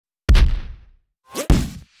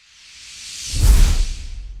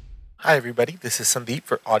Hi everybody, this is Sandeep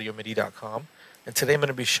for AudioMidi.com, and today I'm going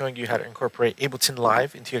to be showing you how to incorporate Ableton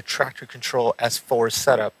Live into your Traktor Control S4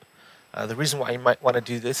 setup. The reason why you might want to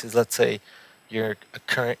do this is, let's say you're a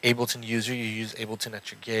current Ableton user, you use Ableton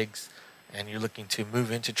at your gigs, and you're looking to move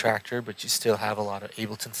into Traktor, but you still have a lot of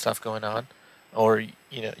Ableton stuff going on, or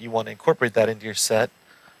you want to incorporate that into your set.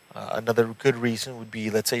 Another good reason would be,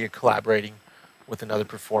 let's say you're collaborating with another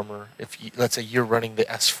performer. Let's say you're running the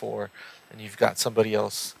S4 and you've got somebody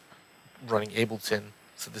else running Ableton.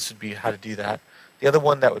 So this would be how to do that. The other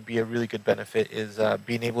one that would be a really good benefit is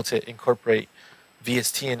being able to incorporate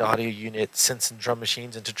VST and audio unit synths and drum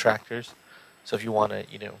machines into Traktors. So if you want to,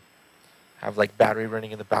 have like battery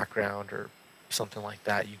running in the background or something like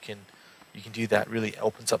that, you can do that. Really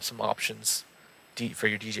opens up some options for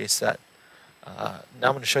your DJ set. Now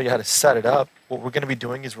I'm going to show you how to set it up. What we're going to be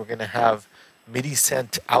doing is we're going to have MIDI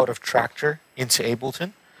sent out of Traktor into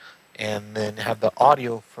Ableton, and then have the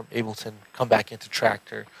audio from Ableton come back into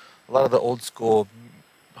Traktor. A lot of the old school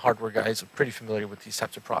hardware guys are pretty familiar with these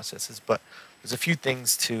types of processes, but there's a few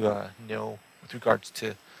things to know with regards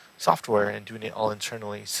to software and doing it all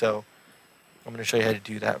internally. So I'm going to show you how to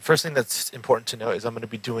do that. First thing that's important to know is I'm going to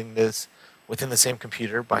be doing this within the same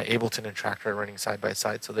computer. My Ableton and Traktor running side by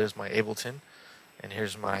side. So there's my Ableton, and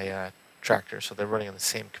here's my Traktor. So they're running on the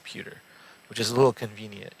same computer, which is a little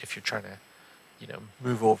convenient if you're trying to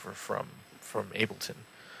move over from Ableton.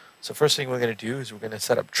 So first thing we're going to do is we're going to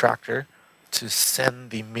set up Traktor to send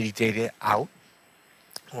the MIDI data out.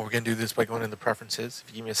 Well, we're going to do this by going into preferences.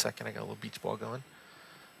 If you give me a second, I got a little beach ball going.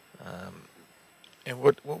 And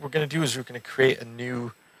what we're going to do is we're going to create a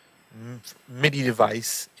new MIDI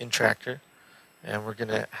device in Traktor, and we're going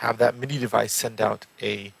to have that MIDI device send out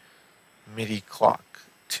a MIDI clock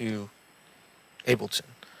to Ableton.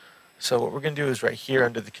 So what we're going to do is right here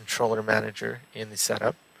under the controller manager in the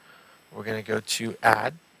setup, we're going to go to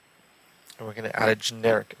add, and we're going to add a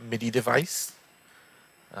generic MIDI device.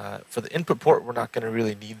 For the input port, we're not going to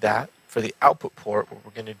really need that. For the output port, what we're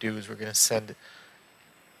going to do is we're going to send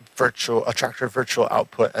a Traktor virtual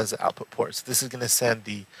output as the output port. So this is going to send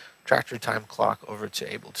the Traktor time clock over to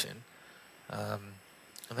Ableton.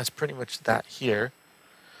 And that's pretty much that here.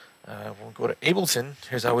 We'll go to Ableton.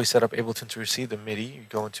 Here's how we set up Ableton to receive the MIDI. You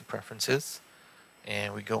go into Preferences,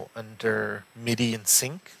 and we go under MIDI and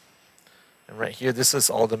Sync. And right here, this is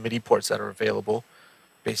all the MIDI ports that are available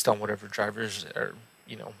based on whatever drivers or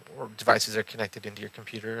devices are connected into your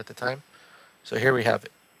computer at the time. So here we have,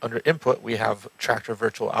 under Input, we have Traktor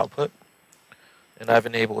Virtual Output, and I've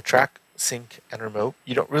enabled Track, Sync, and Remote.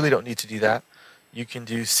 You really don't need to do that. You can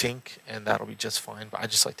do Sync, and that'll be just fine, but I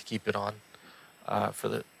just like to keep it on. For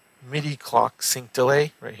the MIDI clock sync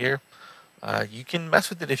delay right here, you can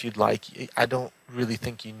mess with it if you'd like. I don't really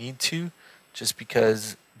think you need to, just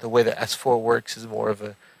because the way the S4 works is more of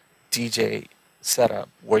a DJ setup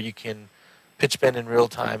where you can pitch bend in real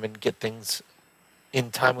time and get things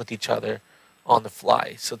in time with each other on the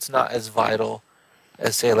fly. So it's not as vital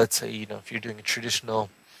as, let's say, if you're doing a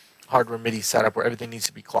traditional hardware MIDI setup where everything needs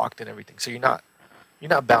to be clocked and everything. So you're not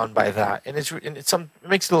bound by that, and it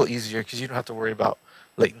makes it a little easier because you don't have to worry about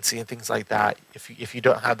latency and things like that. If you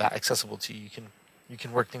don't have that accessible to you, you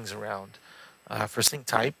can work things around. For sync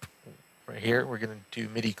type, right here, we're going to do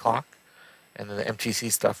MIDI clock, and then the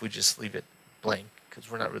MTC stuff we just leave it blank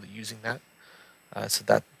because we're not really using that. So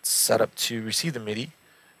that's set up to receive the MIDI,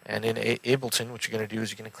 and in Ableton, what you're going to do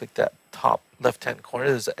is you're going to click that top left-hand corner.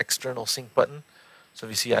 There's an external sync button. So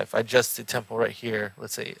if you see, if I adjust the tempo right here,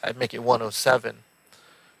 let's say I make it 107.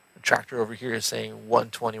 The Traktor over here is saying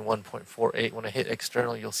 121.48. When I hit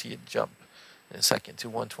external, you'll see it jump in a second to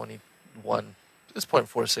 121. It's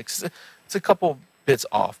 0.46. It's a couple bits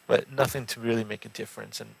off, but nothing to really make a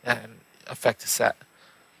difference and affect the set.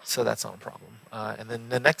 So that's not a problem. And then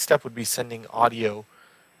the next step would be sending audio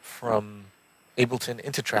from Ableton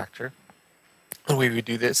into Traktor. The way we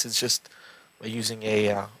do this is just by using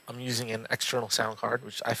I'm using an external sound card,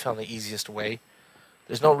 which I found the easiest way.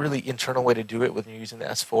 There's no really internal way to do it when you're using the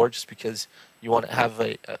S4, just because you want to have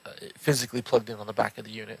a physically plugged in on the back of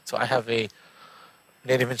the unit. So I have a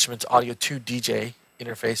Native Instruments Audio 2 DJ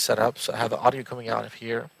interface set up, so I have the audio coming out of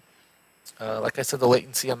here. Like I said, the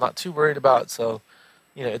latency I'm not too worried about, so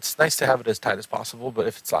it's nice to have it as tight as possible, but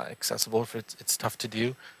if it's not accessible, if it's tough to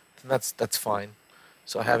do, then that's fine.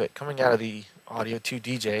 So I have it coming out of the Audio 2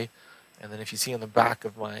 DJ, and then if you see on the back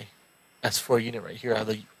of my S4 unit right here, I have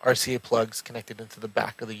the RCA plugs connected into the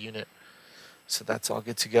back of the unit. So that's all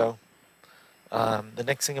good to go. The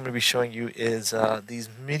next thing I'm going to be showing you is these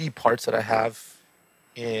MIDI parts that I have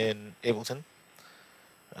in Ableton.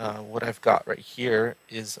 What I've got right here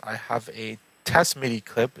is I have a test MIDI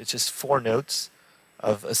clip. It's just 4 notes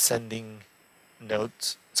of ascending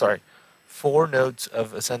notes. Sorry, 4 notes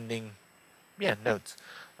of ascending, notes,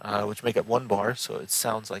 which make up 1 bar. So it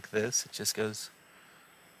sounds like this. It just goes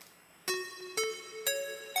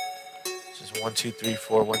just 1 2 3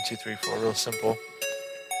 4 1 2 3 4, real simple.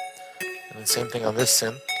 And then same thing on this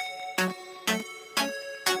synth.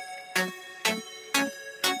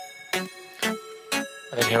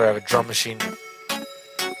 And then here I have a drum machine.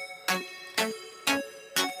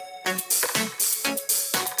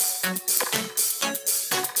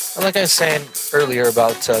 And like I was saying earlier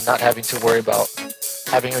about not having to worry about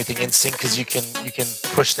having everything in sync, because you can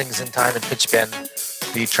push things in time and pitch bend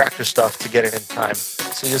the Traktor stuff to get it in time.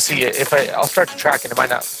 So you'll see if I'll start the track and it might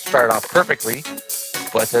not start off perfectly,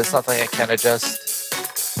 but there's something I can adjust.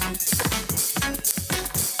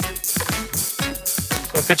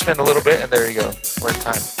 So pitch bend a little bit, and there you go. We're in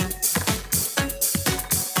time.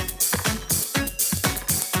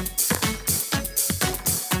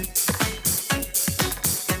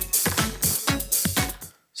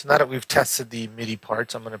 So now that we've tested the MIDI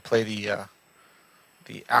parts, I'm going to play the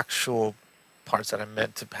actual parts that I'm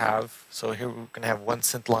meant to have. So here we're going to have 1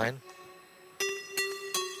 synth line.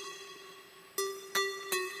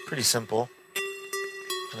 Pretty simple.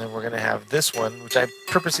 And then we're going to have this one, which I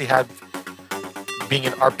purposely had being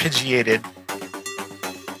an arpeggiated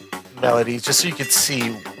melody, just so you could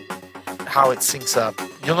see how it syncs up.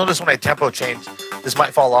 You'll notice when I tempo change, this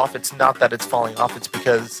might fall off. It's not that it's falling off, it's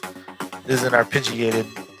because this is an arpeggiated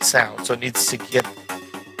sound, so it needs to get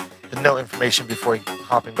the note information before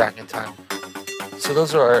hopping back in time. So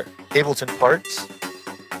those are our Ableton parts.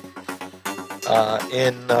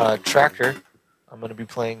 In Traktor, I'm going to be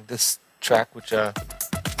playing this track, which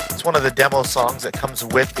it's one of the demo songs that comes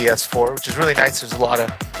with the S4, which is really nice.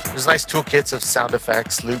 There's nice toolkits of sound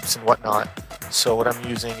effects, loops, and whatnot. So what I'm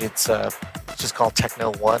using, it's just called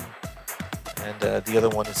Techno 1, and the other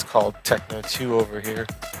one is called Techno 2 over here.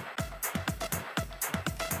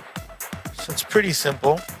 So it's pretty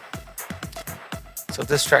simple. So if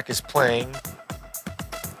this track is playing,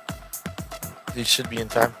 these should be in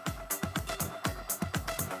time.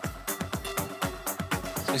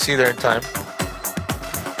 So you see they're in time.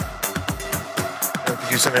 And we can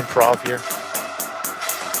do some improv here.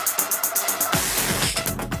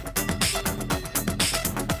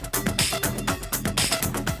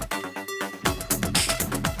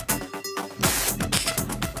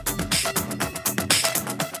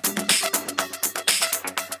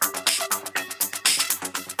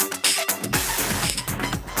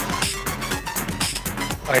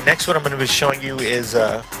 Alright, next what I'm going to be showing you is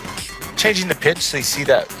changing the pitch, so you see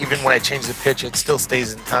that even when I change the pitch it still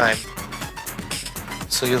stays in time.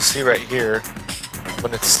 So you'll see right here,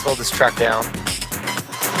 when it's slow this track down.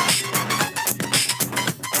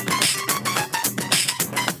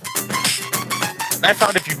 And I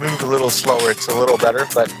found if you move a little slower it's a little better,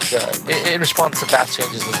 but it responds to fast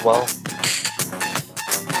changes as well.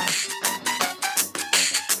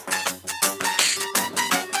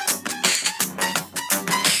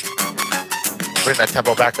 Bring that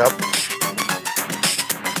tempo back up.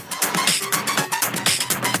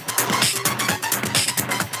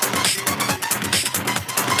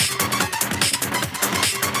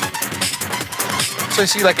 So you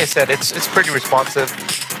see, like I said, it's pretty responsive.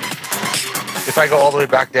 If I go all the way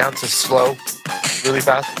back down to slow, really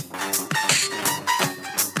fast,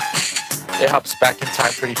 it hops back in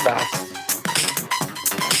time pretty fast.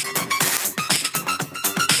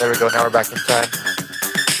 There we go, now we're back in time.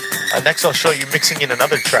 Next I'll show you mixing in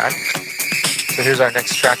another track. So here's our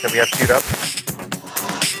next track that we have queued up.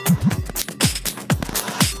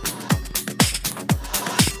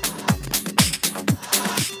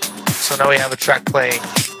 So now we have a track playing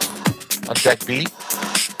on deck B,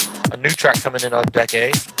 a new track coming in on deck A,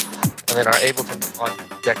 and then our Ableton on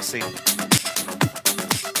deck C.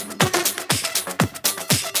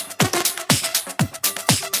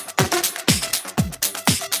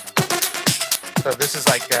 So this is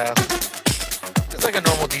like a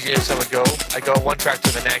normal DJ set would go. I go one track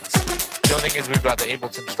to the next. The only thing is we've got the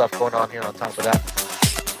Ableton stuff going on here on top of that.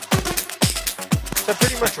 So that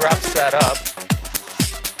pretty much wraps that up.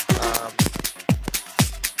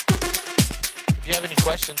 If you have any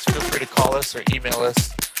questions, feel free to call us or email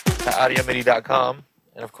us at audiomidi.com.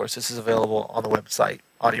 And of course, this is available on the website,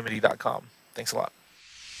 audiomidi.com. Thanks a lot.